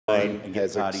time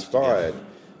has expired.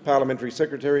 Parliamentary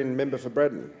Secretary and Member for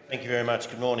Braddon. Thank you very much.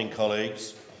 Good morning,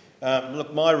 colleagues.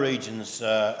 Look, my region's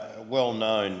well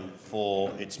known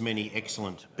for its many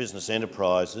excellent business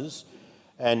enterprises,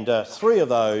 and 3 of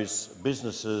those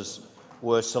businesses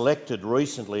were selected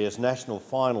recently as national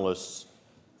finalists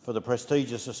for the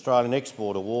prestigious Australian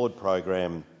Export Award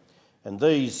program. And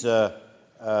these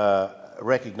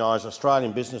recognise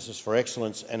Australian businesses for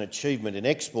excellence and achievement in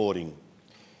exporting.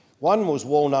 One was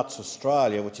Walnuts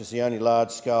Australia, which is the only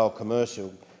large-scale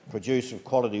commercial producer of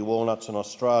quality walnuts in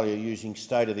Australia using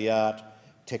state-of-the-art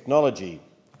technology.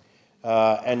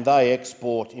 And they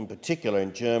export in particular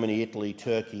in Germany, Italy,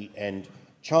 Turkey and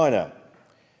China.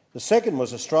 The second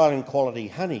was Australian Quality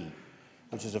Honey,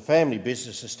 which is a family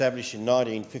business established in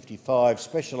 1955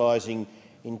 specialising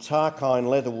in Tarkine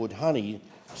leatherwood honey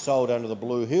sold under the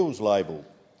Blue Hills label,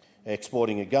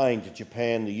 exporting again to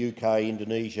Japan, the UK,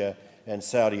 Indonesia and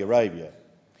Saudi Arabia.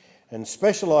 And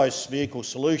Specialised Vehicle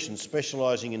Solutions,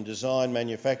 specialising in design,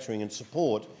 manufacturing and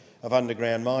support of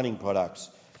underground mining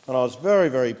products. And I was very,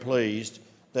 very pleased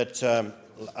that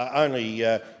only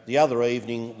the other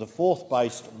evening the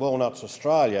Forth-based Walnuts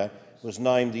Australia was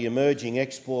named the Emerging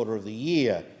Exporter of the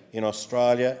Year in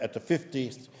Australia at the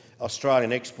 50th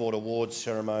Australian Export Awards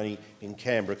ceremony in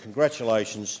Canberra.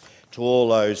 Congratulations to all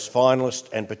those finalists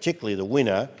and particularly the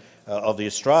winner of the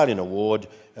Australian Award,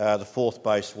 the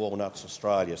Forth-based Walnuts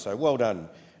Australia. So well done,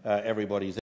 everybody.